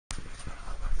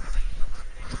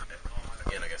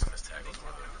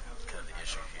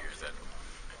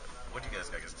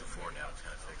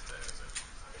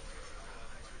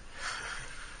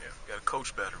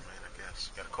coach better, man. I guess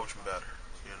you got to coach them better.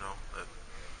 You know,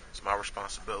 it's my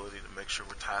responsibility to make sure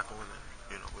we're tackling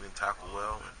and we didn't tackle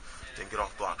well and didn't get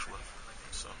off blocks well.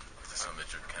 So. Is this something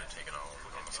that you're kind of taking all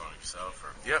almost on yourself,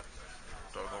 or? Yep,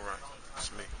 doggone right.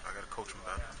 It's me. I got to coach them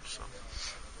better. So.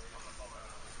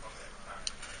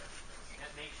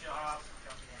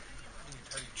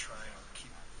 How do you try and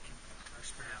keep your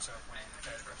spirits up when you've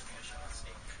had a reputation?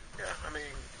 Yeah, I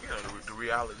mean, the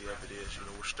reality of it is,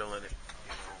 we're still in it.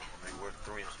 I mean, we're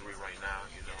 3-3 right now.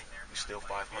 We still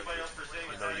 500.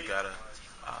 You gotta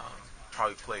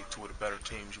probably play two of the better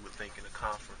teams you would think in the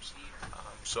conference.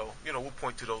 So, we'll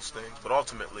point to those things, but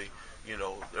ultimately,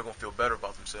 they're gonna feel better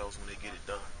about themselves when they get it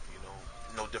done.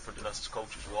 No different than us as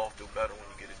coaches. We'll all feel better when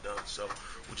we get it done. So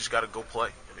we just got to go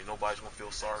play. I mean, nobody's going to feel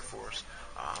sorry for us.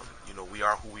 We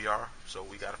are who we are, so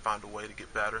we got to find a way to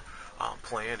get better,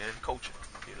 playing and coaching,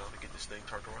 to get this thing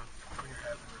turned around. When you're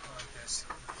having like this,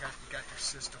 you got your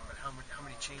system, but how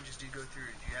many changes do you go through,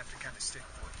 or do you have to kind of stick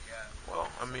with what you have? Well,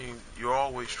 I mean, you're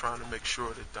always trying to make sure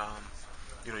that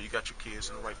you got your kids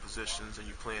in the right positions and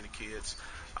you're playing the kids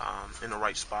in the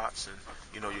right spots,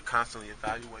 and you're constantly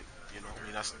evaluating. I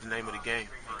mean, that's the name of the game,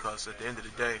 because at the end of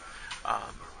the day,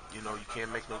 you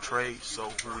can't make no trades. So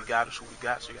who we got is who we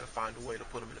got. So you got to find a way to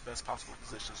put them in the best possible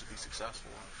positions to be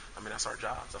successful. I mean, that's our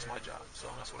job. That's my job. So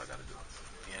that's what I got to do.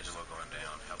 D'Angelo going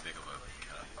down, how big of a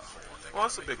kind of a hole? Well,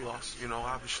 it's a big loss.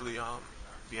 Obviously,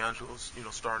 D'Angelo's,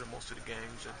 started most of the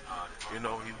games, and,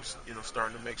 he was,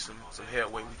 starting to make some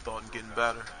headway, we thought, and getting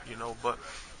better, but,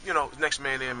 next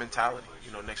man in mentality.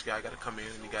 Next guy got to come in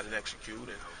and you got to execute,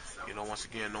 and, once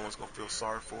again, no one's going to feel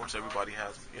sorry for us. Everybody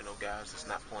has, guys that's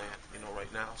not playing,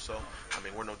 right now. So, I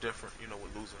mean, we're no different,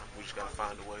 with losing them. We just got to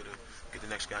find a way to get the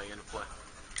next guy in to play.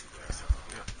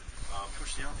 Yeah.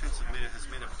 Coach, the offense has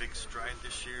made a big stride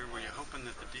this year. Were you hoping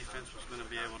that the defense was going to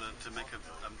be able to make a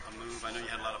move? I know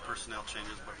you had a lot of personnel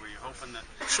changes, but were you hoping that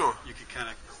Sure. you could kind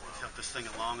of help this thing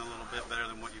along a little bit better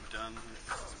than what you've done in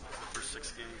the first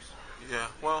 6 games? Yeah,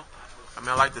 well, I mean,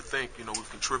 I like to think,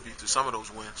 we've contributed to some of those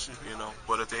wins,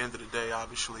 but at the end of the day,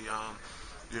 obviously,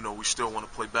 we still want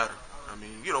to play better. I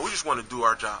mean, we just want to do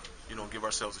our job, give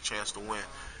ourselves a chance to win.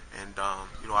 And,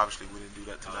 obviously we didn't do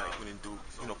that tonight. We didn't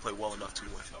play well enough to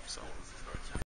win. So.